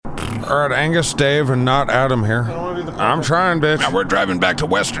All right, Angus, Dave, and not Adam here. I'm trying, bitch. Now we're driving back to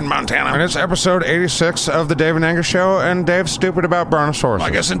western Montana. And it's episode 86 of the Dave and Angus Show, and Dave's stupid about Brontosaurus. I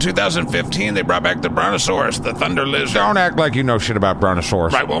guess in 2015 they brought back the Brontosaurus, the thunder lizard. Don't act like you know shit about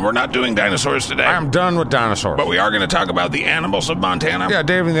Brontosaurus. Right, well, we're not doing dinosaurs today. I'm done with dinosaurs. But we are going to talk about the animals of Montana. Yeah,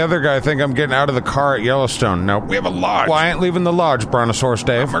 Dave and the other guy think I'm getting out of the car at Yellowstone. Nope. We have a lodge. Well, I ain't leaving the lodge, Brontosaurus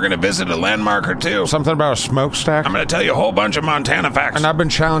Dave. We're going to visit a landmark or two. Something about a smokestack. I'm going to tell you a whole bunch of Montana facts. And I've been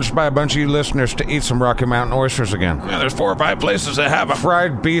challenged by a bunch of you listeners to eat some Rocky Mountain oysters again. Yeah, there's 4 or 5 places that have them.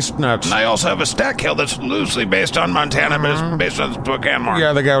 Fried beast nuts. And I also have a stack hill that's loosely based on Montana, but it's based on Spokane more.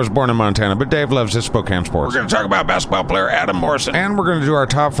 Yeah, the guy was born in Montana, but Dave loves his Spokane sports. We're going to talk about basketball player Adam Morrison. And we're going to do our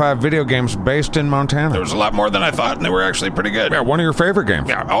top 5 video games based in Montana. There was a lot more than I thought, and they were actually pretty good. Yeah, one of your favorite games.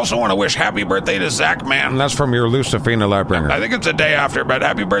 Yeah, I also want to wish happy birthday to Zach Mann. And that's from your Lucifina Lightbringer. I think it's a day after, but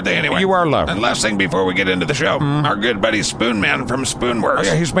happy birthday anyway. You are loved. And last thing before we get into the show, our good buddy Spoon Man from Spoonworks. Oh,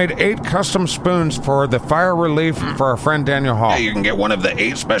 yeah, he's made 8 custom spoons for the fire relief for our friend Daniel Hall. Yeah, you can get one of the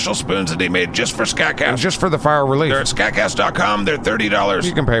 8 special spoons that he made just for SKATCAST. And just for the fire relief. They're at SKATCAST.com. They're $30.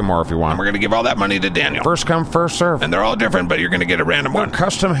 You can pay more if you want. And we're going to give all that money to Daniel. First come, first serve. And they're all different, but you're going to get a random one.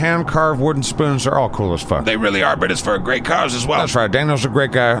 Custom hand-carved wooden spoons are all cool as fuck. They really are, but it's for a great cause as well. That's right. Daniel's a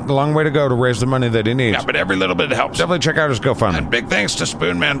great guy. A long way to go to raise the money that he needs. Yeah, but every little bit helps. Definitely check out his GoFundMe. And big thanks to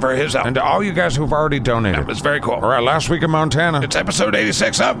Spoon Man for his help. And to all you guys who've already donated. It's very cool. All right, last week in Montana. It's episode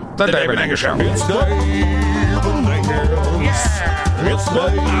 86 of The Dave and Angus Show. It's Dave and Angus. Yeah. It's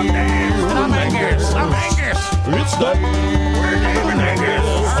Dave and Angus. It's Dave and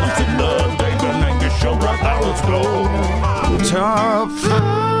Angus. It's in the Dave and Angus Show right now. Let's go. Top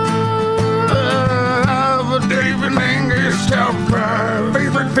 5 Dave and Angus Top 5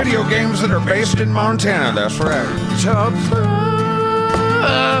 favorite video games that are based in Montana. That's right. Top 5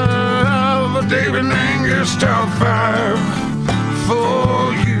 Dave and Angus Top 5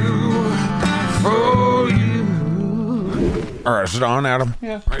 for you, for you. All right, is it on, Adam?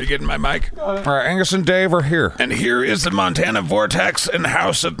 Yeah. Are you getting my mic? All right, Angus and Dave are here. And here is the Montana Vortex and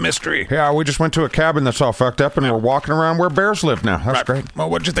House of Mystery. Yeah, we just went to a cabin that's all fucked up, and we're walking around where bears live now. That's great.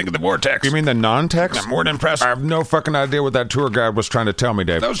 Well, what'd you think of the Vortex? You mean the non-text? I'm more than impressed. I have no fucking idea what that tour guide was trying to tell me,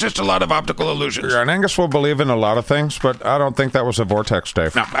 Dave. That was just a lot of optical illusions. Yeah, and Angus will believe in a lot of things, but I don't think that was a vortex,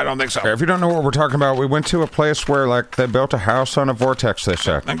 Dave. No, I don't think so. If you don't know what we're talking about, we went to a place where, like, they built a house on a vortex, they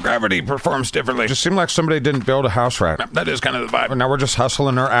said. And gravity performs differently. It just seemed like somebody didn't build a house right. No, that is kind of the vibe. But now we're just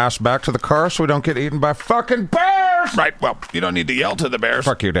hustling our ass back to the car so we don't get eaten by fucking bears! Right, well, you don't need to yell to the bears.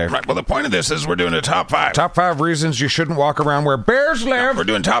 Fuck you, Dave. Right, well, the point of this is we're doing a top 5. Top 5 reasons you shouldn't walk around where bears live. We're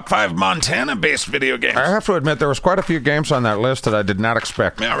doing top 5 Montana-based video games. I have to admit, there was quite a few games on that list that I did not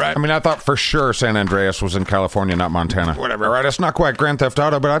expect. Yeah, right. I mean, I thought for sure San Andreas was in California, not Montana. Whatever. All right, it's not quite Grand Theft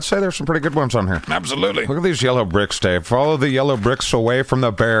Auto, but I'd say there's some pretty good ones on here. Absolutely. Look at these yellow bricks, Dave. Follow the yellow bricks away from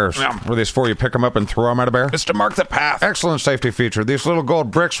the bears. Yeah. What are these for? You pick them up and throw them at a bear? It's to mark the path. Excellent safety feature. These little gold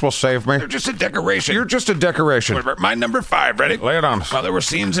bricks will save me. They're just a decoration. You're just a decoration. Whatever. My number 5, ready? Lay it on us. Well, there were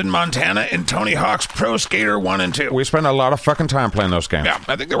scenes in Montana in Tony Hawk's Pro Skater 1 and 2. We spent a lot of fucking time playing those games. Yeah,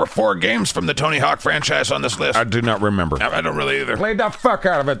 I think there were 4 games from the Tony Hawk franchise on this list. I do not remember. No, I don't really either. Played the fuck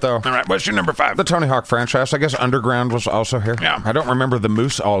out of it, though. All right, what's your number 5? The Tony Hawk franchise. I guess Underground was also here. Yeah. I don't remember the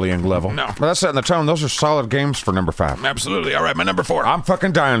moose ollieing level. No. But that's setting the tone. Those are solid games for number 5. Absolutely. All right, my number 4. I'm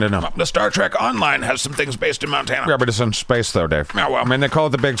fucking dying to know. The Star Trek Online has some things based in Montana. Yeah, but it's in space, though, Dave. Yeah, well. I mean, they call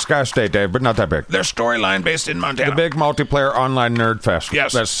it the Big Sky State, Dave, but not that big. Their storyline based in Montana. The big multiplayer online nerd fest.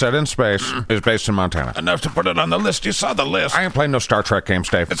 Yes. That's set in space is based in Montana. Enough to put it on the list. You saw the list. I ain't playing no Star Trek games,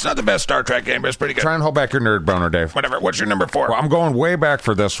 Dave. It's not the best Star Trek game, but it's pretty good. Try and hold back your nerd boner, Dave. Whatever. What's your number 4? Well, I'm going way back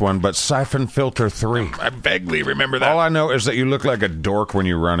for this one, but Siphon Filter 3. I vaguely remember that. All I know is that you look like a dork when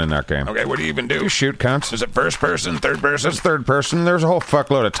you run in that game. Okay, what do you even do? You shoot cunts. Is it first person, third person? It's third person. There's a whole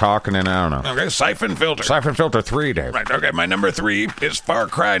fuckload of talking in it. I don't know. Okay, Siphon Filter. Siphon Filter 3, Dave. Right, okay, my number 3 is Far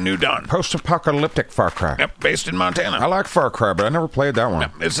Cry New Dawn. Post-apocalyptic Far Cry. Yep, based in Montana. I like Far Cry, but I never played that one.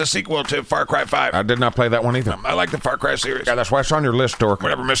 Yep, it's a sequel to Far Cry 5. I did not play that one either. I like the Far Cry series. Yeah, that's why it's on your list, dork.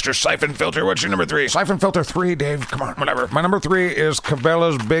 Whatever, Mr. Siphon Filter, what's your number 3? Siphon Filter 3, Dave. Come on. Whatever. My number 3 is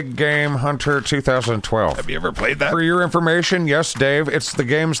Cabela's Big Game Hunter 2012. Have you ever played that? For your information, yes, Dave, it's the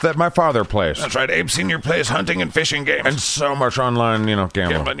games that my father plays. That's right, Abe Senior plays hunting and fishing games. And so much online, gambling.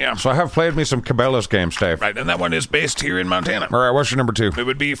 Gambling, yeah. So I have played me some Cabela's games, Dave. Right, and that one is based here in Montana. All right, what's your number 2? It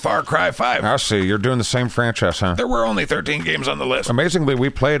would be Far Cry 5. I see. You're doing the same franchise huh? There were only 13 games on the list. Amazingly, we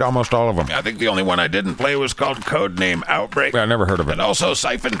played almost all of them. I think the only one I didn't play was called Codename Outbreak. Yeah, I never heard of it. And also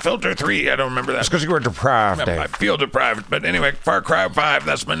Siphon Filter 3. I don't remember that. It's because you were deprived, Dave. I feel deprived. But anyway, Far Cry 5,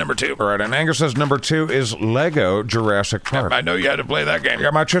 that's my number 2. All right, and Angus's number 2 is Lego Jurassic Park. I know you had to play that game. Yeah,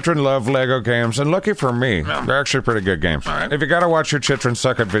 my children love Lego games, and lucky for me, they're actually pretty good games. All right. If you gotta watch your children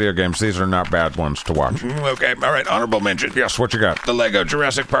suck at video games, these are not bad ones to watch. Okay, all right, honorable mention. Yes, what you got? The Lego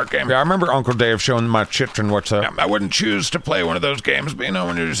Jurassic Park game. Yeah, I remember Uncle Dave showing my children what's up. I wouldn't choose to play one of those games, but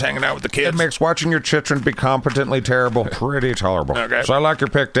when you're just hanging out with the kids. It makes watching your children be competently terrible pretty tolerable. Okay. So I like your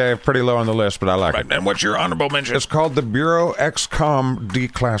pick, Dave. Pretty low on the list, but I like it. And what's your honorable mention? It's called the Bureau XCOM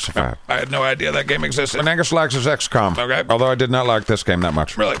Declassified. I had no idea that game existed. And Angus likes his XCOM. Okay. Although I did not like this game that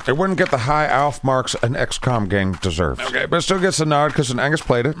much. Really? It wouldn't get the high ALF marks an XCOM game deserves. Okay. But it still gets a nod because Angus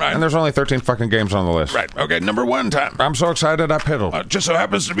played it. Right. And there's only 13 fucking games on the list. Right. Okay, number 1 time. I'm so excited I piddled. Just so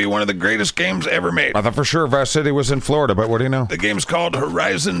happens to be one of the greatest games ever made. I thought for sure Vice City was in Florida, but what do you know? The game's called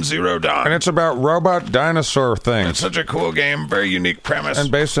Horizon Zero Dawn. And it's about robot dinosaur things. It's such a cool game, very unique premise.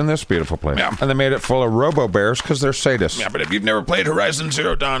 And based in this beautiful place. Yeah. And they made it full of robo-bears because they're sadists. Yeah, but if you've never played Horizon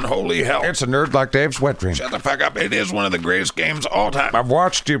Zero Dawn, holy hell. It's a nerd like Dave's wet dream. Shut the fuck up. It is one of the greatest games all time. I've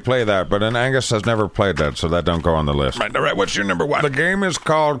watched you play that, but Angus has never played that, so that don't go on the list. Right, all right, what's your number 1? The game is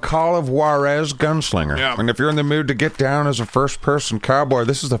called Call of Juarez Gunslinger. Yeah. And if you're in the mood to get down as a first-person cowboy,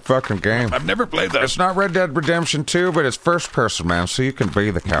 this is the fucking game. I've never played that. It's not Red Dead Redemption 2, but it's first-person, man, so you can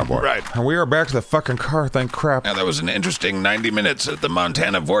be the cowboy. Right. And we are back to the fucking car thing crap. Now, that was an interesting 90 minutes at the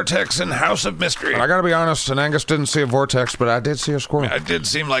Montana Vortex and House of Mystery. And I gotta be honest, and Angus didn't see a vortex, but I did see a squirrel. It did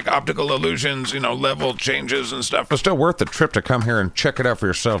seem like optical illusions, level changes and stuff. It's still worth the trip to come here and check it out for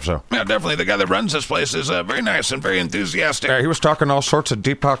yourselves, though. Yeah, definitely. The guy that runs this place is very nice and very enthusiastic. Yeah, he was talking all sorts of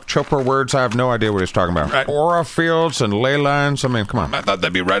Deepak Chopra words. I have no idea what he's talking about. Right. Aura fields and ley lines. I mean, come on. I thought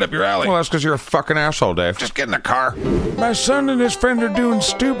that'd be right up your alley. Well, that's because you're a fucking asshole, Dave. Just get in the car. My son and his friend are doing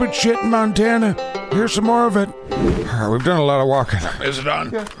stupid shit in Montana. Here's some more of it. All right, we've done a lot of walking. Is it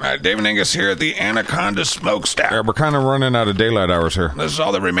on? Yeah. All right, Dave and Angus here at the Anaconda Smokestack. Yeah, we're kind of running out of daylight hours here. This is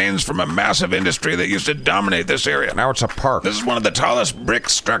all that remains from a massive industry that used to dominate this area. Now it's a park. This is one of the tallest brick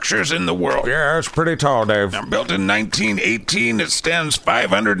structures in the world. Yeah, it's pretty tall, Dave. Now, built in 1918, it stands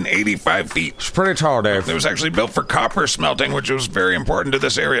 585 feet. It's pretty tall, Dave. It was actually built for copper smelting, which was very important to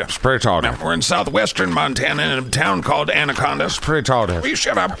this area. It's pretty tall, Dave. Now, we're in southwestern Montana in a town called Anaconda. It's pretty tall, Dave. Will you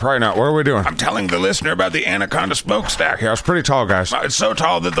shut up? Probably not. What are we doing? I'm telling the listener about the Anaconda Smokestack. Yeah, it's pretty tall, guys. It's so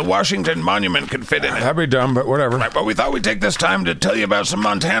tall that the Washington Monument could fit in it. That'd be dumb, but whatever. Right, but we thought we'd take this time to tell you about some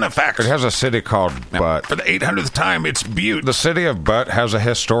Montana facts. It has a city called Butte. For the 800th time, it's Butte. The city of Butte has a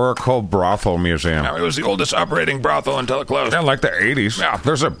historical brothel museum. Now, it was the oldest operating brothel until it closed. Yeah, like the 80s. Yeah.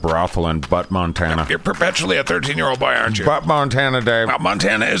 There's a brothel in Butte, Montana. You're perpetually a 13-year-old boy, aren't you? Butte, Montana, Dave. Well,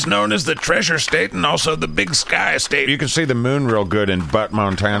 Montana is known as the Treasure State and also the Big Sky State. You can see the moon real good in Butte,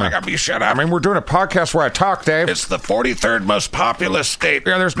 Montana. I gotta be shut up. I mean, we're doing a podcast where I talk, Dave. It's the 43rd most populous state.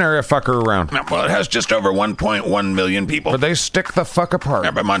 Yeah, there's nary a fucker around. Now, well, it has just over 1.1 million people. But they stick the fuck apart.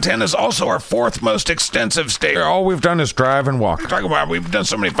 Yeah, but Montana's also our 4th most extensive state. Yeah, all we've done is drive and walk. Talk about we've done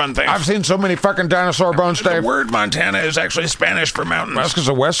so many fun things. I've seen so many fucking dinosaur bones, Dave. The word Montana is actually Spanish for mountains. That's because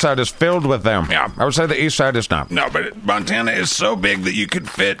the west side is filled with them. Yeah. I would say the east side is not. No, but Montana is so big that you could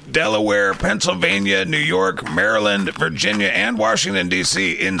fit Delaware, Pennsylvania, New York, Maryland, Virginia, and Washington,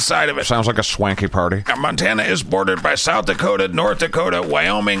 D.C. inside of it. Sounds like a swanky party. Now, Montana is bordered by South Dakota, North Dakota,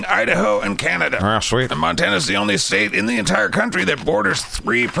 Wyoming, Idaho, and Canada. Ah, sweet. And Montana is the only state in the entire country that borders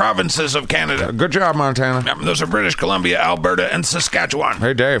 3 provinces of Canada. Good job, Montana. Now, those are British Columbia, Alberta, and Saskatchewan.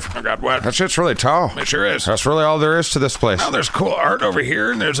 Hey, Dave. I got what? That shit's really tall. It sure is. That's really all there is to this place. Now, there's cool art over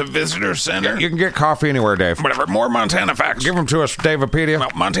here, and there's a visitor center. You can get coffee anywhere, Dave. Whatever. More Montana facts. Give them to us, Davepedia.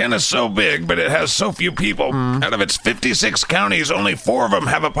 Well, Montana's so big, but it has so few people. Out of its 56 counties, only 4 of them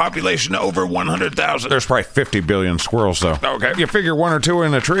have a population over 100,000. There's probably 50 billion squirrels, though. Okay. You figure 1 or 2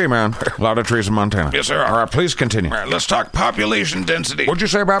 in a tree, man. A lot of trees in Montana. Yes, sir. All right, please continue. All right, let's talk population density. What'd you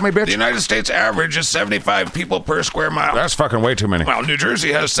say about me, bitch? The United States average is 75 people per square mile. That's fucking way too many. Well, New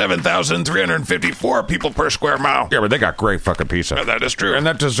Jersey has 7,354 people per square mile. Yeah, but they got great fucking pizza. That is true. And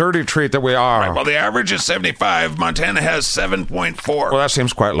that desserty treat that we are. Right, well, the average is 75. Montana has 7.4. Well, that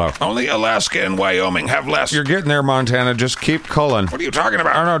seems quite low. Only Alaska and Wyoming have less. You're getting there, Montana. Just keep culling. What are you talking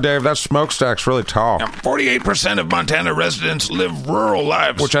about? I don't know, Dave. That smokestack's really tall. 48% of Montana residents live rural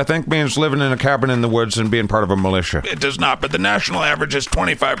lives. Which I think means living in a cabin in the woods and being part of a militia. It does not, but the national average is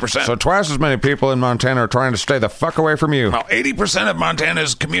 25%. So twice as many people in Montana are trying to stay the fuck away from you. Well, 80% of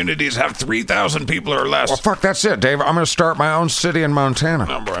Montana's communities have 3,000 people or less. Well, fuck, that's it, Dave. I'm going to start my own city in Montana.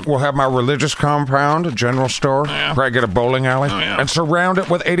 Oh, boy. We'll have my religious compound, a general store, Yeah. probably get a bowling alley, Oh, yeah. and surround it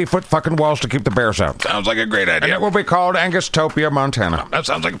with 80-foot fucking walls to keep the bears bears out. Sounds like a great And idea. it will be called Angustopia, Montana. That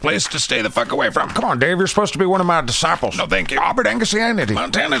sounds like a place to stay the fuck away from. Come on, Dave, you're supposed to be one of my disciples. No, thank you. Albert Angusianity.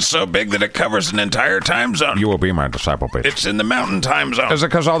 Montana's so big that it covers an entire time zone. You will be my disciple, bitch. It's in the mountain time zone. Is it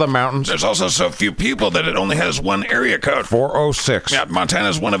because all the mountains? There's also so few people that it only has one area code. 406. Yeah,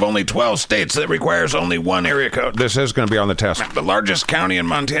 Montana's one of only 12 states that requires only one area code. This is going to be on the test. The largest county in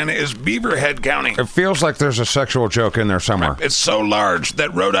Montana is Beaverhead County. It feels like there's a sexual joke in there somewhere. It's so large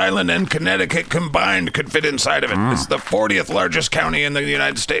that Rhode Island and Connecticut combined could fit inside of it. It's the 40th largest county in the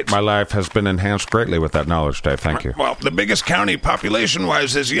United States. My life has been enhanced greatly with that knowledge, Dave. Thank you. Well, the biggest county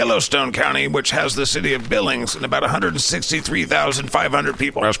population-wise is Yellowstone County, which has the city of Billings and about 163,500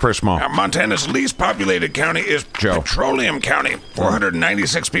 people. That's pretty small. Now, Montana's least populated county is Joe. Petroleum County.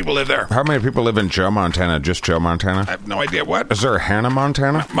 496 people live there. How many people live in Joe, Montana? Just Joe, Montana? I have no idea what. Is there a Hannah,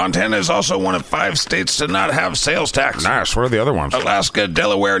 Montana? Montana is also one of 5 states to not have sales tax. Nice. What are the other ones? Alaska,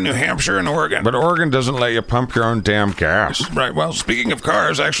 Delaware, New Hampshire, and Oregon. But Oregon doesn't let you pump your own damn gas. Right, well, speaking of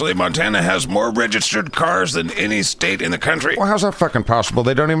cars, actually, Montana has more registered cars than any state in the country. Well, how's that fucking possible?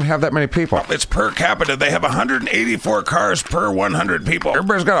 They don't even have that many people. It's per capita. They have 184 cars per 100 people.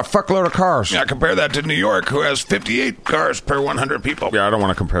 Everybody's got a fuckload of cars. Yeah, compare that to New York, who has 58 cars per 100 people. Yeah, I don't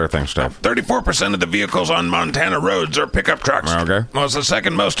want to compare things, Dave. 34% of the vehicles on Montana roads are pickup trucks. Okay. Well, it's the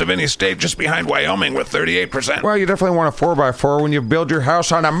second most of any state, just behind Wyoming with 38%. Well, you definitely want a 4x4 when you build your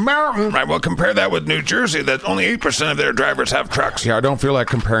house on a mountain. Right, well, compare that with New Jersey, that only 8% of their drivers have trucks. Yeah, I don't feel like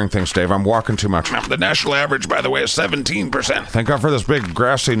comparing things, Dave. I'm walking too much. The national average, by the way, is 17%. Thank God for this big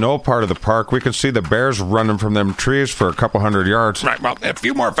grassy knoll part of the park. We could see the bears running from them trees for a couple hundred yards. Right, well, a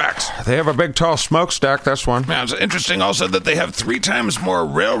few more facts. They have a big tall smokestack, that's one. Now, it's interesting also that they have 3 times more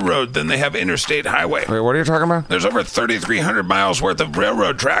railroad than they have interstate highway. Wait, what are you talking about? There's over 3,300 miles worth of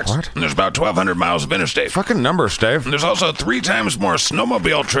railroad tracks. What? And there's about 1,200 miles of interstate. Fucking numbers, Dave. And there's also 3 times more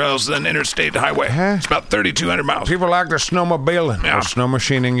snowmobile trails than interstate highway. Huh? It's about 3,200 miles. People like their snowmobiling. Yeah. Or snow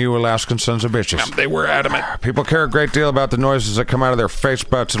machining, you Alaskan sons of bitches. They were adamant. People care a great deal about the noises that come out of their face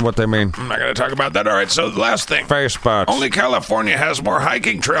butts and what they mean. I'm not going to talk about that. All right, so the last thing. Face butts. Only California has more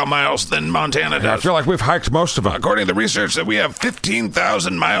hiking trail miles than Montana I does. feel like we've hiked most of them. According to the research, that we have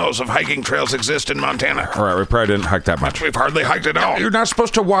 15,000 miles of hiking trails exist in Montana. All right, we probably didn't hike that much. We've hardly hiked at all. You're not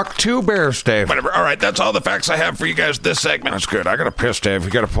supposed to walk 2 bears, Dave. Whatever. All right, that's all the facts I have for you guys this segment. That's good. I gotta piss, Dave. You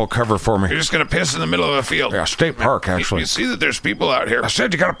gotta pull cover for me. You're just going to piss in the middle of a field. Yeah, State Park, actually. You see that there's people out here. I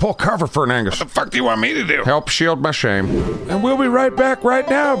said you gotta pull cover for an Angus. What the fuck do you want me to do? Help shield my shame. And we'll be right back right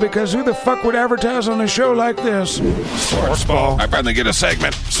now, because who the fuck would advertise on a show like this? Sports ball. I finally get a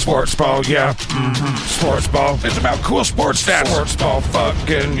segment. Sports ball, yeah. Sports ball. It's about cool sports stats. Sports ball,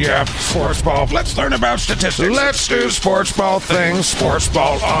 fucking yeah. Sports ball. Let's learn about statistics. Let's do sports ball things. Sports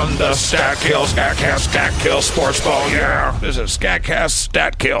ball on the Stat Kill. SKATCAST Stat Kill Sports Ball, yeah. This is SKATCAST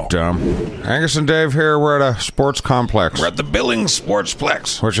Stat Kill. Dumb. Angus and Dave here. We're at a sports complex, We're at the Billings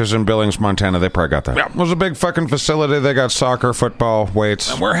Sportsplex. which is in Billings, Montana. They probably got that. Yeah. It was a big fucking facility. They got soccer, football,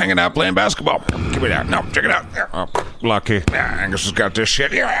 weights. And we're hanging out playing basketball. Give me that. No, check it out. Here. Oh, lucky. Yeah, Angus has got this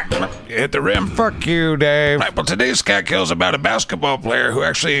shit. Yeah. You hit the rim. Fuck you, Dave. Right, well, today's Scat Kill is about a basketball player who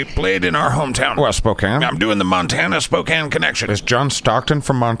actually played in our hometown. Well, Spokane. I'm doing the Montana-Spokane connection. Is John Stockton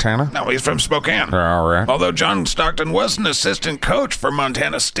from Montana? No, he's from Spokane. All right. Although John Stockton was an assistant coach for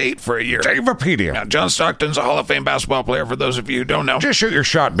Montana State for a year. Davepedia. Now, John Stockton's a Hall of Fame basketball player, for those of you who don't know. Just shoot your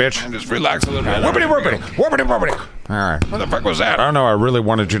shot, bitch. And just relax a little bit. Whoopity, whoopity. Whoopity, whoopity. All right. What the fuck was that? I don't know. I really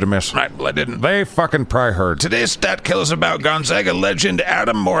wanted you to miss. Right, well, I didn't. They fucking probably heard. Today's Stat Kill is about Gonzaga legend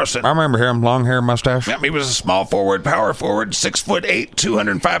Adam Morrison. I remember him. Long hair, mustache. He was a small forward, power forward, 6'8",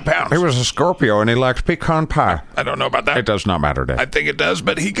 205 pounds. He was a Scorpio, and he liked pecan pie. I don't know about that. It does not matter, Dave. I think it does,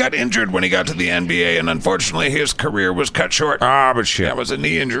 but he got injured when he got to the NBA, and unfortunately his career was cut short. But shit. That was a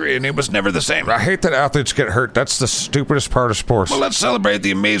knee injury, and it was never the same. I hate that athletes get hurt. That's the stupidest part of sports. Well, let's celebrate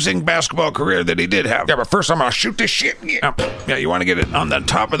the amazing basketball career that he did have. Yeah, but first I'm gonna shoot this shit. Yeah, you want to get it on the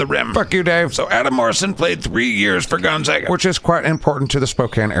top of the rim. Fuck you, Dave. So Adam Morrison played 3 years for Gonzaga. Which is quite important to the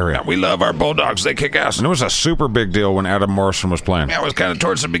Spokane area. Now, we love our Bulldogs. They kick ass. And it was a super big deal when Adam Morrison was playing. Yeah, it was kind of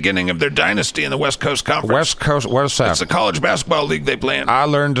towards the beginning of their dynasty in the West Coast Conference. West Coast, what is that? It's the college basketball league they play in. I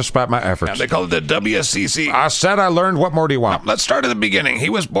learned despite my Now, efforts. they call it the WSCC. I said I learned. What more do you want? Let's start at the beginning. He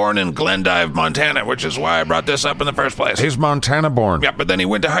was born in Glendive, Montana, which is why I brought this up in the first place. He's Montana born. Yeah, but then he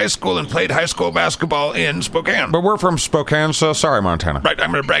went to high school and played high school basketball in Spokane. But we're from Spokane, so sorry, Montana. Right,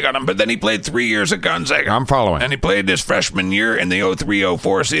 I'm going to brag on him. But then he played 3 years at Gonzaga. I'm following. And he played his freshman year in the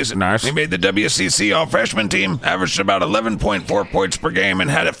 03-04 season. Nice. He made the WCC all-freshman team, averaged about 11.4 points per game, and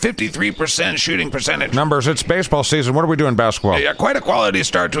had a 53% shooting percentage. Numbers, it's baseball season. What are we doing basketball? Yeah, quite a quality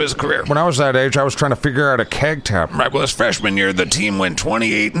start to his career. When I was that age, I was trying to figure out a keg tap. Right, well, his freshman year, the team went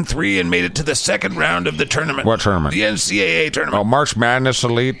 28-3 and made it to the second round of the tournament. What tournament? The NCAA tournament. Oh, March Madness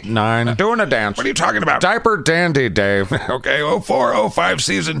Elite 9. Doing a dance. What are you talking about? Diaper dandy, Dave. Okay, 04-05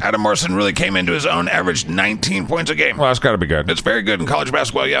 season, Adam Morrison really came into his own, averaged 19 points a game. Well, that's got to be good. It's very good in college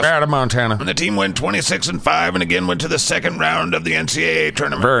basketball, yes. Out of Montana. And the team went 26-5 and again went to the second round of the NCAA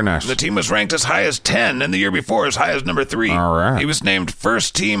tournament. Very nice. The team was ranked as high as 10 and the year before as high as number 3. All right. He was named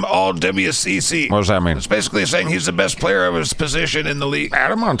first team all WCC. What does that mean? It's basically saying he's the best player of his position in the league.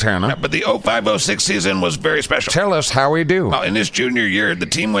 Out of Montana. But the 05-06 season was very special. Tell us how we do. Well, in his junior year, the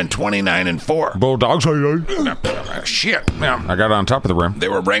team went 29-4. Bulldogs. Shit. Yeah. I got on top of the rim. They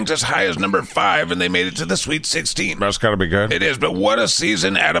were ranked as high as number 5, and they made it to the Sweet 16. That's got to be good. It is, but what a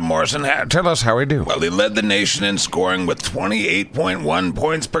season Adam Morrison had. Tell us how we do. Well, he led the nation in scoring with 28.1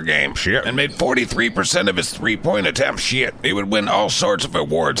 points per game. Shit. And made 43% of his three-point attempts. Shit. He would win all sorts of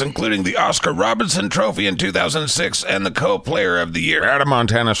awards, including the Oscar Robertson Trophy in 2006 and the Co-Player of the Year. Out of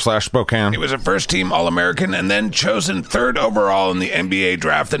Montana / Spokane. He was a first-team All-American and then chosen 3rd overall in the NBA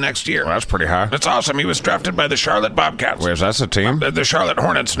draft the next year. Well, that's pretty high. That's awesome. He was drafted by the Charlotte Bobcats. Where's that's a team? The Charlotte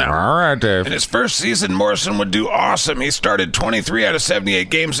Hornets now. All right, Dave. In his first season, Morrison would do awesome. He started 23 out of 78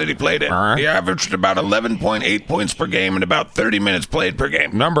 games that he played in. All right. He averaged about 11.8 points per game and about 30 minutes played per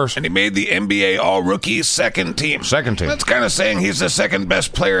game. Numbers. And he made the NBA All-Rookie second team. Second team. That's kind of saying he's the second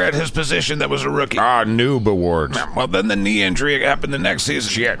best player at his position that was a rookie. Noob awards. Well, then the knee injury happened the next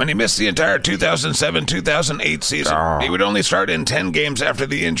season. Shit. When he missed the entire 2007-2008 season. Oh. He would only start in 10 games after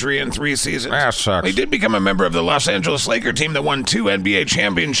the injury in 3 seasons. That sucks. He did become a member of the Los Angeles Laker team that won 2 NBA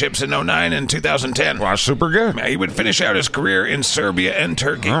championships in 2009 and 2010. Well, that's super good. He would finish out his career in Serbia and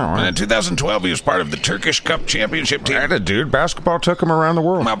Turkey. Oh, wow. And in 2012, he was part of the Turkish Cup championship team. That a dude. Basketball took him around the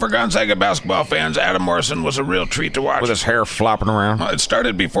world. Well, for Gonzaga basketball fans, Adam Morrison was a real treat to watch. With his hair flopping around. Well, it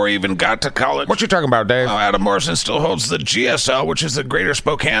started before he even got to college. What you talking about, Dave? Well, Adam Morrison still holds the GSL, which is the Greater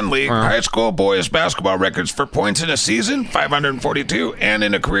Spokane League. High school boys basketball records for points in a season, 542, and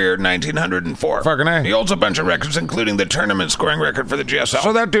in a career, 1,904. Fucking A. He holds a bunch of records, including the tournament scoring record for the GSL.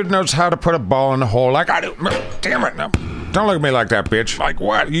 So that dude knows how to put a ball in the hole like I do. Damn it. No. Don't look at me like that, bitch. Like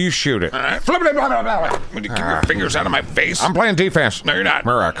what? You shoot it. All right. Flip it. Blah, blah, blah. Would you keep your fingers out of my face? I'm playing defense. No, you're not.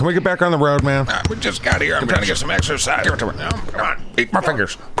 All right, can we get back on the road, man? We just got here. I'm trying to get some exercise. Give it to me. No, come on. Eat my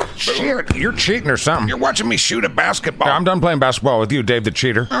fingers. Shit, you're cheating or something. You're watching me shoot a basketball. I'm done playing basketball with you, Dave the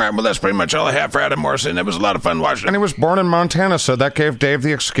Cheater. All right, well, that's pretty much all I have for Adam Morrison. It was a lot of fun watching And him. he was born in Montana, so that gave Dave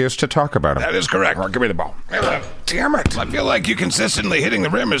the excuse to talk about him. That is correct. All right, give me the ball. Damn it. I feel like you consistently hitting the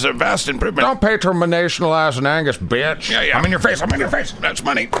rim is a vast improvement. Don't patronialize an Angus, bitch. Yeah. I'm in your face. I'm in your face. That's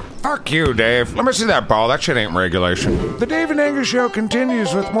money. Fuck you, Dave. Let me see that ball. That shit ain't regulation. The Dave and Angus Show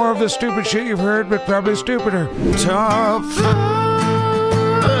continues with more of the stupid shit you've heard, but probably stupider. Top 5.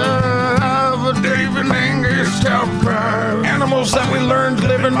 Dave and Angus Top 5. Animals that we learned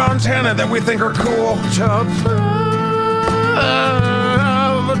live in Montana that we think are cool. Top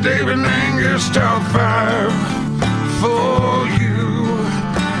 5. Dave and Angus Top 5. For you.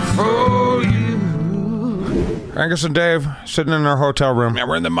 For you. Angus and Dave sitting in our hotel room. Now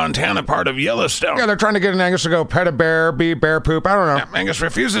we're in the Montana part of Yellowstone. Yeah, they're trying to get an Angus to go pet a bear, be bear poop. I don't know. Angus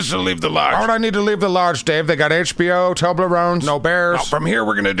refuses to leave the lodge. Why would I need to leave the lodge, Dave? They got HBO, Toblerones, no bears. Now, from here,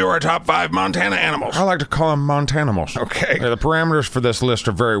 we're going to do our top 5 Montana animals. I like to call them Montanimals. Okay. Yeah, the parameters for this list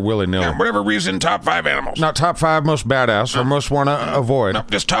are very willy-nilly. Now, whatever reason, top 5 animals. Not top 5 most badass or most want to avoid. No,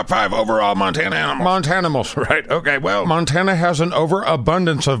 just top 5 overall Montana animals. Montanimals. Right, okay, well, Montana has an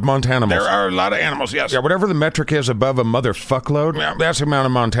overabundance of Montanimals. there are a lot of animals, yes. Yeah, whatever the metric is above a motherfuckload, Yeah. that's the amount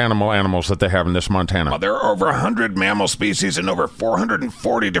of Montanimal animals that they have in this Montana. Well, there are over 100 mammal species and over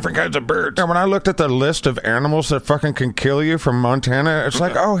 440 different kinds of birds. And when I looked at the list of animals that fucking can kill you from Montana, it's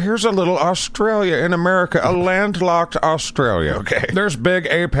like, oh, here's a little Australia in America, a landlocked Australia. Okay. There's big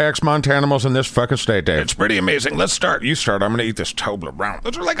apex Montanimals in this fucking state, Dave. It's pretty amazing. Let's start. You start, I'm gonna eat this Toblerone.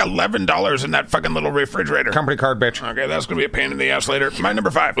 Those are like $11 in that fucking little refrigerator. Company card, bitch. Okay, that's going to be a pain in the ass later. My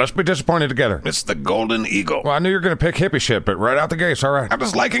number 5. Let's be disappointed together. It's the golden eagle. Well, I knew you were going to pick hippie shit, but right out the gates, all right. How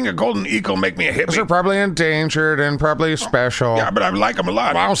does liking a golden eagle make me a hippie? They're probably endangered and probably special. Yeah, but I like them a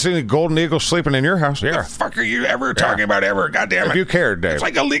lot. Well, I don't see any golden eagles sleeping in your house. What the fuck are you ever talking about ever? God damn it. If you cared, Dave. It's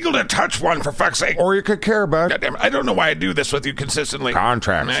like illegal to touch one, for fuck's sake. Or you could care, bud. God damn it. I don't know why I do this with you consistently.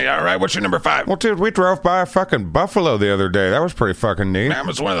 Contracts. Yeah, all right. What's your number 5? Well, dude, we drove by a fucking buffalo the other day. That was pretty fucking neat. That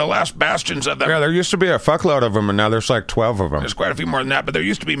was one of the last bastions of them. Yeah, there used to be a fuckload of them, and now there's like 12 of them. There's quite a few more than that, but there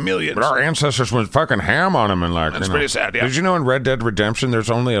used to be millions. But our ancestors went fucking ham on them, and like, That's pretty sad, yeah. Did you know in Red Dead Redemption there's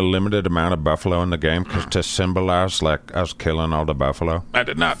only a limited amount of buffalo in the game to symbolize like us killing all the buffalo? I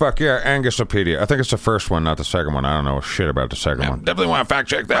did not. Fuck yeah, Angusopedia. I think it's the first one, not the second one. I don't know shit about the second one. Definitely want to fact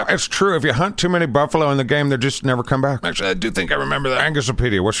check that. It's true. If you hunt too many buffalo in the game, they just never come back. Actually, I do think I remember that.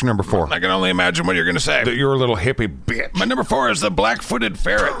 Angusopedia. What's your number 4? I can only imagine what you're going to say. That you're a little hippie bitch. My number 4 is the black-footed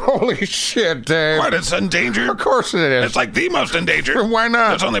ferret. Holy shit, Dave. What? It's endangered? Of course it is. It's like the most endangered. Why not?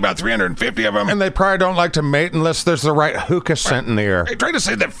 There's only about 350 of them. And they probably don't like to mate unless there's the right hookah scent in the air. Are you trying to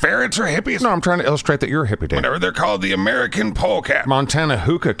say that ferrets are hippies? No, I'm trying to illustrate that you're a hippie, Dave. Whatever. They're called the American polecat. Montana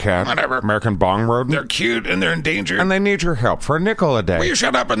hookah cat. Whatever. American bong rodent. They're cute and they're endangered. And they need your help for a nickel a day. Will you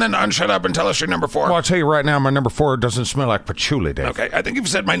shut up and then unshut up and tell us your number 4? Well, I'll tell you right now, my number 4 doesn't smell like patchouli, Dave. Okay, I think you've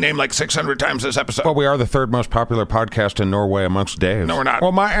said my name like 600 times this episode. Well, we are the 3rd most popular podcast in Norway amongst Daves. No, we're not.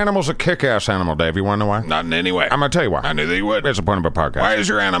 Well, my animal's a kick-ass animal, Dave. You want to know why? Not in any way. I'm going to tell you why. I knew that you would. It's the point of a podcast. Why is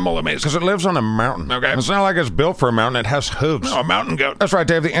your animal amazing? Because it lives on a mountain. Okay. It's not like it's built for a mountain. It has hooves. No, a mountain goat. That's right,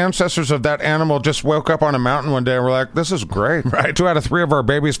 Dave. The ancestors of that animal just woke up on a mountain one day and were like, this is great. Right. 2 out of 3 of our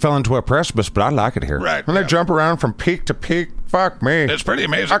babies fell into a precipice, but I like it here. Right, And they jump around from peak to peak. Fuck me. It's pretty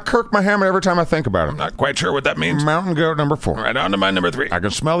amazing. I kirk my hammer every time I think about it. Not quite sure what that means. Mountain goat number 4. Right on to my number 3. I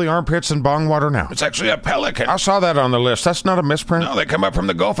can smell the armpits and bong water now. It's actually a pelican. I saw that on the list. That's not a misprint. No, they come up from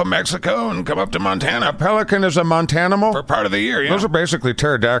the Gulf of Mexico and come up to Montana A pelican is a Montanimal? for part of the year. Those are basically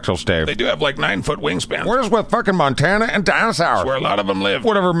pterodactyls, Dave. They do have like 9-foot wingspans. Where's with fucking Montana and dinosaurs? Where a lot of them live.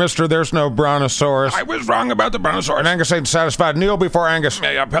 Whatever, mister, there's no brontosaurus. I was wrong about the brontosaurus. And Angus ain't satisfied. Kneel before Angus.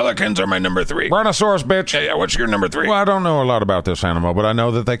 Yeah, pelicans are my number 3. Brontosaurus, bitch. Yeah, what's your number 3? Well, I don't know a lot about this animal, but I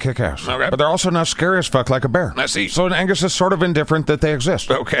know that they kick ass. Okay. But they're also not scary as fuck like a bear. I see. So Angus is sort of indifferent that they exist.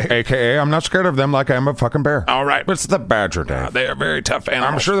 Okay. AKA, I'm not scared of them like I am a fucking bear. All right. It's the badger, Dave. They are very tough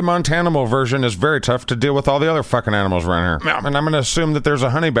animals. I'm sure the Montanimal version is very tough to deal with all the other fucking animals around here. Yeah. And I'm going to assume that there's a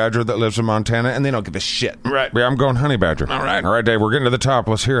honey badger that lives in Montana and they don't give a shit. Right. Yeah, I'm going honey badger. All right. All right, Dave, we're getting to the top.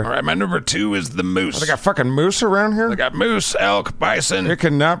 Let's hear it. All right, my number 2 is the moose. They got fucking moose around here? They got moose, elk, bison. It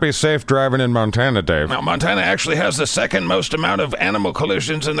cannot be safe driving in Montana, Dave. Now, Montana actually has the second most amount of animal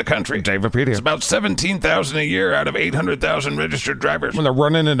collisions in the country. Davipedia. It's about 17,000 a year out of 800,000 registered drivers. When they're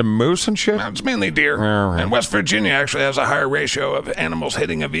running into moose and shit? Now, it's mainly deer. All right. And West Virginia actually has a higher ratio of animals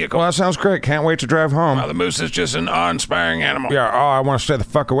hitting a vehicle. Well, that sounds great. Can't wait to drive home. Now, the moose is just an awe-inspiring animal. Yeah, I want to stay the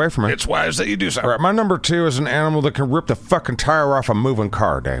fuck away from it. It's wise that you do so. All right, my number 2 is an animal that can rip the fucking tire off a moving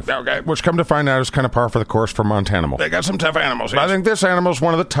car, Dave. Okay. Which, come to find out, is kind of par for the course for Montanimal. They got some tough animals. But I think this animal's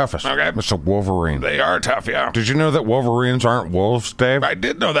one of the toughest. Okay. It's a wolverine. They are tough, yeah. Did you know that wolverines aren't wolves, Dave? I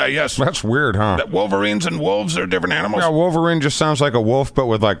did know that, yes. That's weird, huh? That wolverines and wolves are different animals. Yeah, wolverine just sounds like a wolf, but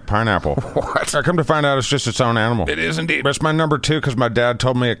with, like, pineapple. What? I come to find out it's just its own animal. It is indeed. But it's my number 2 because my dad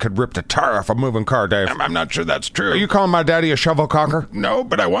told me it could rip the tire off a moving car, Dave. I'm not sure that's true. Are you calling my daddy a shovel cocker? No,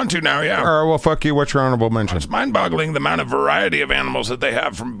 but I want to now, yeah. All right, well, fuck you. What's your honorable mention? It's mind-boggling the amount of variety of animals that they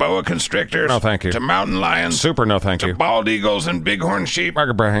have, from boa constrictors No, thank you. to mountain lions Super no thank to you. bald eagles and bighorn sheep. I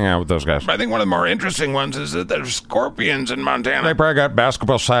could probably hang out with those guys. But I think one of the more interesting ones is that there's scorpions in Montana. They probably got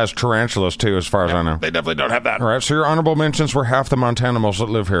basketball-sized tarantulas, too, as far as I know. They definitely don't have that. All right, so your honorable mentions were half the Montanimals that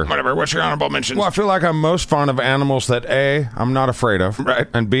live here. Whatever. What's your honorable mentions? Well, I feel like I'm most fond of animals that A, I'm not afraid of, Right.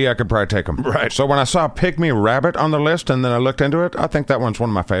 and B, I could probably take them. Right. So when I saw a pygmy rabbit on the list and then I looked into it, I think that one's one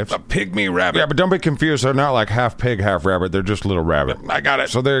of my faves. A pygmy rabbit. Yeah, but don't be confused. They're not like half pig, half rabbit. They're just little rabbit. I got it.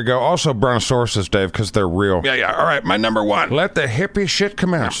 So there you go. Also brontosauruses, Dave, because they're real. Yeah. All right, my number 1. Let the hippie shit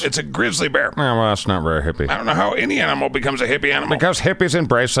commence. It's a grizzly bear. Yeah, well, that's not very hippie. I don't know how any animal becomes a hippie animal. Because hippies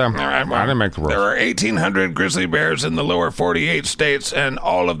embrace them. All right, well, I didn't make the rules. There are 1,800 grizzly bears in the lower 48 states, and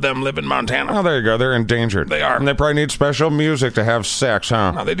all of them live in Montana. Oh, there you go. They're endangered. They are. And they probably need special music to have sex,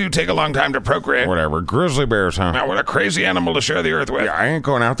 huh? Now, they do take a long time to procreate. Whatever. Grizzly bears, huh? Now, what a crazy animal to share the earth with. Yeah, I ain't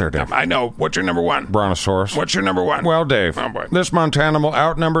going out there, Dave. I know. What's your number 1? Brontosaurus. What's your number 1? Well, Dave, Oh, boy. this Montanimal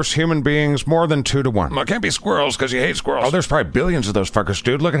outnumbers human beings more than 2 to 1. Well, it can't be squirrels because you hate squirrels. Oh, there's probably billions of those fuckers,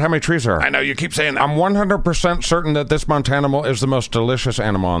 dude. Look at how many trees there are. I know, you keep saying that. I'm 100% certain that this this Montanimal is the most delicious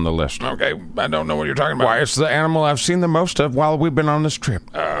animal on the list. Okay, I don't know what you're talking about. Why, it's the animal I've seen the most of while we've been on this trip.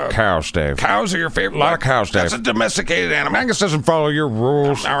 Cows, Dave. Cows are your favorite? A lot of cows, Dave. That's a domesticated animal. Angus doesn't follow your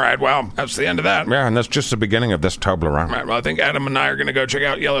rules. All right, well, that's the end of that. Yeah, and that's just the beginning of this Toblerone. All right, well, I think Adam and I are going to go check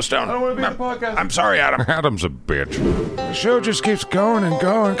out Yellowstone. I don't want to be on the podcast. I'm sorry, Adam. Adam's a bitch. The show just keeps going and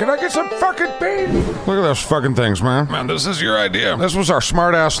going. Can I get some fucking beef? Look at those fucking things, man. Man, this is your idea. This was our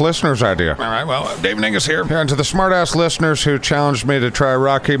smart-ass listeners' idea. All right, well, Dave and Angus here. Yeah, and to the smart-ass listeners who challenged me to try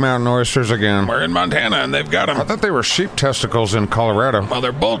Rocky Mountain oysters again. We're in Montana, and they've got them. I thought they were sheep testicles in Colorado. Well,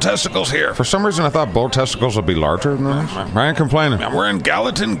 they're bull testicles here. For some reason, I thought bull testicles would be larger than those. I ain't complaining. And we're in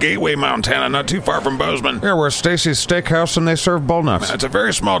Gallatin Gateway, Montana, not too far from Bozeman. Yeah, we're at Stacy's Steakhouse, and they serve bull nuts. It's a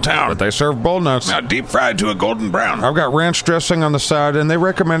very small town. But they serve bull nuts. Now, deep fried to a golden brown. I've got ranch dressing on the side, and they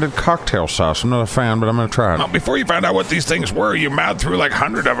recommended cocktail sauce. I'm not a fan, but I'm going to try it. Well, before you found out what these things were, you mouthed through like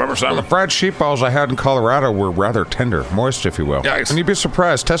 100 of them or something. The fried sheep balls I had in Colorado were rather tender, moist, if you will. Yikes. And you'd be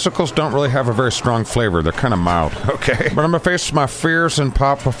surprised, testicles don't really have a very strong flavor. They're kind of mild. Okay. But I'm going to face my fears and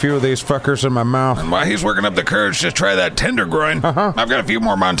pop a few of these fuckers in my mouth. And while he's working up the courage to try that tender groin, I've got a few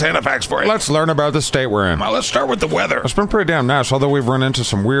more Montana facts for you. Let's learn about the state we're in. Well, let's start with the weather. It's been pretty damn nice, although we've run into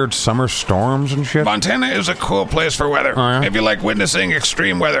some weird summer storms and shit. Montana is a cool place for weather. Oh, yeah? If you like witnessing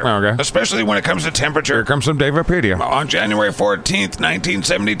extreme weather. Okay. Especially when it comes to temperature. Here comes some Davipedia. On January 14th,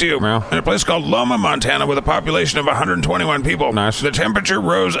 1972, Yeah. in a place called Loma, Montana, with a population of 121 people, Nice. the temperature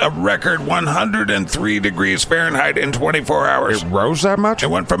rose a record 103 degrees Fahrenheit in 24 hours. It rose that much? It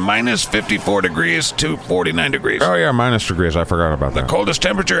went from minus 54 degrees to 49 degrees. Oh, yeah, minus degrees. I forgot about that. The coldest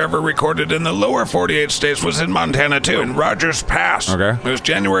temperature ever recorded in the lower 48 states was in Montana, too, in Rogers Pass. Okay. It was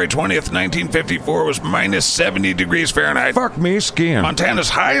January 20th, 1954, was minus 70 degrees Fahrenheit. Fuck me skiing. Montana's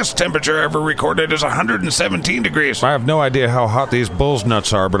highest temperature ever recorded is 117 degrees. I have no idea how hot these bull's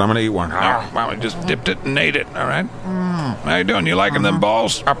nuts are, but I'm going to eat one. Oh, wow, I just dipped it and ate it, all right? How you doing? You liking them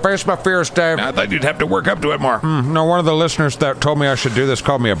balls? I face my fears, Dave. I thought you'd have to work up to it more. No, one of the listeners that told me I should do this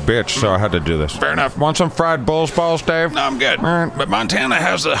called me a bitch, so I had to do this. Fair enough. Want some fried bull's balls, Dave? No, I'm good. All right. But Montana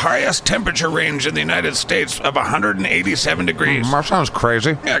has the highest temperature range in the United States of 187 degrees. That sounds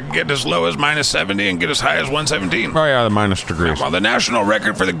crazy. Yeah, get as low as minus 70 and get as high as 117. Oh, yeah, the minus degrees. Well, the national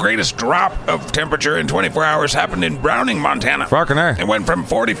record for the greatest drop of temperature in 24 hours happened in Browning, Montana. Fucking A. It went from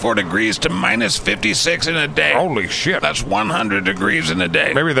 44 degrees to minus 56 in a day. Holy shit. That's 100 degrees in a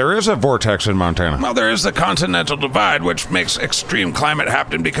day. Maybe there is a vortex in Montana. Well, there is the Continental Divide, which makes extreme climate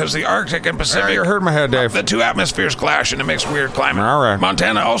happen because the Arctic and Pacific... You're hurting my head, Dave. The two atmospheres clash and it makes weird climate. All right.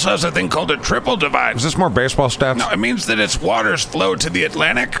 Montana also has a thing called a triple divide. Is this more baseball stats? No, it means that its waters flow to the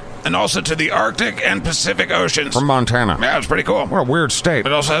Atlantic and also to the Arctic and Pacific Oceans. From Montana. Yeah, it's pretty cool. What a weird state.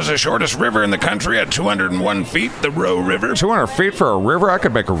 It also has the shortest river in the country at 201 feet, the Roe River. 200 feet for a river? I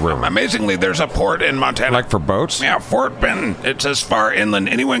could make a river. Amazingly, there's a port in Montana. Like for boats? Yeah, Fort Benton. It's as far inland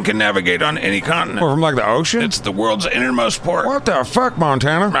anyone can navigate on any continent. Or from like the ocean? It's the world's innermost port. What the fuck,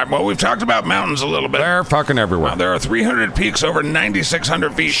 Montana? Right, well, we've talked about mountains a little bit. They're fucking everywhere. There are 300 peaks over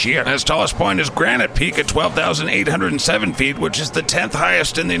 9,600 feet. Shit. And its tallest point is Granite Peak at 12,807 feet, which is the 10th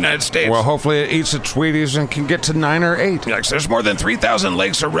highest in the United States. Well, hopefully it eats its Wheaties and can get to 9 or 8. Yes, there's more than 3,000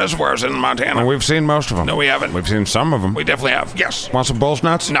 lakes or reservoirs in Montana. And we've seen most of them. No, we haven't. We've seen some of them. We definitely have. Yes. Want some bull's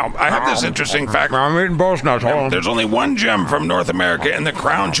nuts? No, I have this interesting fact. I'm eating bull's nuts. Hold on. There's only one gem from North America in the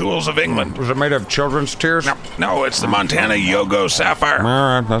crown jewels of England. Was it made of children's tears? No, it's the Montana Yogo Sapphire.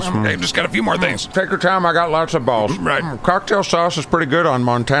 All right, that's... Okay, just got a few more things. Take your time, I got lots of balls. Right. Cocktail sauce is pretty good on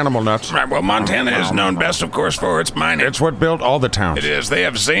Montanimal nuts. Right, well, Montana is known best, of course, for its mining. It's what built all the towns. It is. They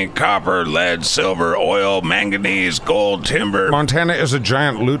have zinc, copper, lead, silver, oil, manganese, gold, timber. Montana is a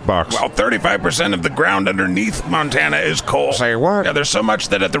giant loot box. Well, 35% of the ground underneath Montana is coal. Say what? Yeah, there's so much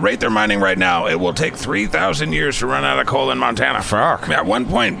that at the rate they're mining right now, it will take 3,000 years to run out of coal in Montana. Fuck. At one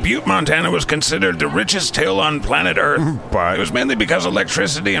point, Butte, Montana was considered the richest hill on planet Earth. But... It was mainly because of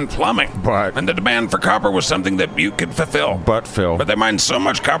electricity and plumbing. But... And the demand for copper was something that Butte could fulfill. But, Phil... But they mined so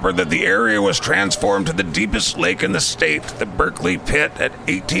much copper that the area was transformed to the deepest lake in the state, the Berkeley Pit, at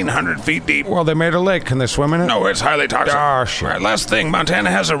 1,800 feet deep. Well, they made a lake. Can they swim in it? No, it's highly toxic. Oh, shit. All right, last thing, Montana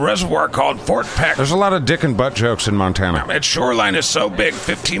has a reservoir called Fort Peck. There's a lot of dick and butt jokes in Montana. Its shoreline is so big,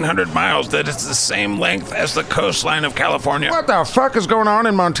 1,500 miles, that it's the same length as the coastline of California. What the fuck is going on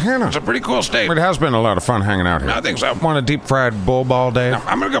in Montana? It's a pretty cool state. It has been a lot of fun hanging out here. I think so. Want a deep-fried bull ball, Dave?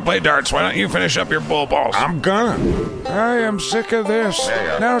 I'm gonna go play darts. Why don't you finish up your bull balls? I'm gonna. I am sick of this.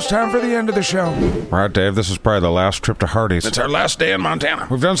 Now it's time for the end of the show. All right, Dave, this is probably the last trip to Hardee's. It's our last day in Montana.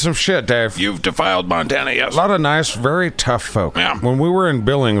 We've We've done some shit, Dave. You've defiled Montana, yes. A lot of nice, very tough folk. Yeah. When we were in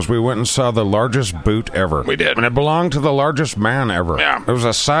Billings, we went and saw the largest boot ever. We did. And it belonged to the largest man ever. Yeah. It was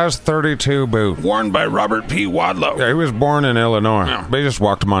a size 32 boot. Worn by Robert P. Wadlow. Yeah, he was born in Illinois. Yeah. But he just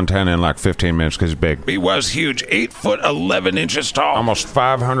walked to Montana in like 15 minutes because he's big. He was huge, 8 foot 11 inches tall. Almost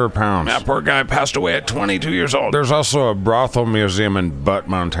 500 pounds. That poor guy passed away at 22 years old. There's also a brothel museum in Butt,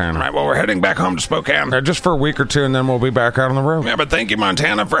 Montana. Right, well, we're heading back home to Spokane. Just for a week or two, and then we'll be back out on the road. Yeah, but thank you,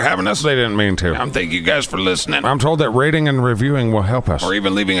 Montana, for having us. They didn't mean to. Thank you guys for listening. I'm told that rating and reviewing will help us. Or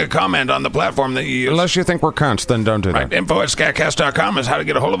even leaving a comment on the platform that you use. Unless you think we're cunts, then don't do that. Right, info at SKATCAST.com is how to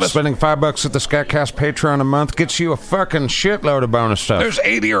get a hold of us. Spending $5 at the SKATCAST Patreon a month gets you a fucking shitload of bonus stuff. There's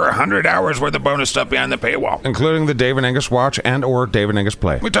 80 or 100 hours worth of bonus stuff behind the paywall. Including the Dave and Angus Watch and or Dave and Angus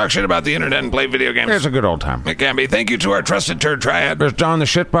Play. We talk shit about the internet and play video games. It's a good old time. It can be. Thank you to our trusted turd triad. There's John the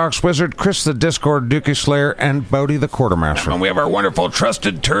Shitbox Wizard, Chris the Discord Dookie Slayer, and Bodie the Quartermaster. And we have our wonderful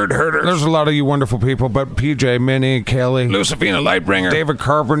trusted turd herders. There's a lot of you wonderful people, but PJ, Minnie, Kelly, Lucifina Lightbringer, David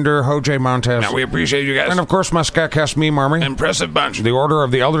Carpenter, Jose Montez. Now, we appreciate you guys. And of course, my SKATCAST meme army. Impressive bunch. The Order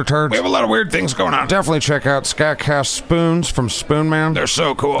of the Elder Turds. We have a lot of weird things going on. Definitely check out SKATCAST spoons from Spoonman. They're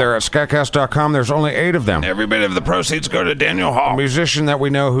so cool. They're at SKATCAST.com. There's only 8 of them. Every bit of the proceeds go to Daniel Hall, A musician that we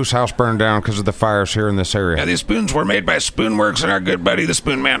know whose house burned down because of the fires here in this area. Yeah, these spoons were made by Spoonworks and our good buddy, the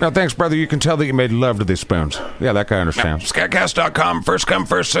Spoon Man. Now, thanks, brother. You can tell that you made love to these spoons. Yeah, that guy understands. SKATCAST.com, first come,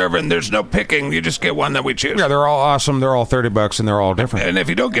 first serve, and there's no picking. You just get one that we choose. Yeah, they're all awesome. They're all $30, and they're all different. And if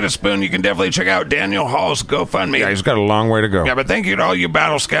you don't get a spoon, you can definitely check out Daniel Hall's GoFundMe. Yeah, he's got a long way to go. Yeah, but thank you to all you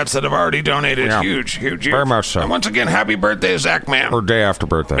battle scats that have already donated. Yeah. Huge. Very much so. And once again, happy birthday, Zach Man. Or day after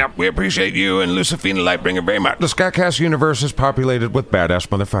birthday. Yeah, we appreciate you and Lucifina Lightbringer very much. The SKATCAST universe is populated with badass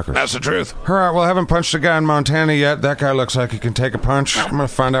motherfuckers. That's the truth. All right, well, I haven't punched a guy in Montana yet. That guy looks like he can take a punch. I'm going to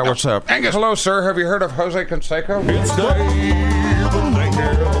find out what's up. Angus. Hello, sir. Have you heard of Jose Canseco? It's Dave and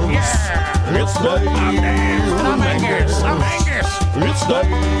Angus. Yeah. It's Dave I'm Angus. I'm Angus. It's Dave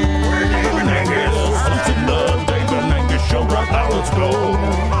and Angus. It's the Dave and Angus show right now. Let's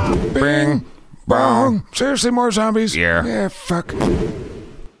go. Bing. Bong. Seriously, more zombies? Yeah. Yeah, fuck.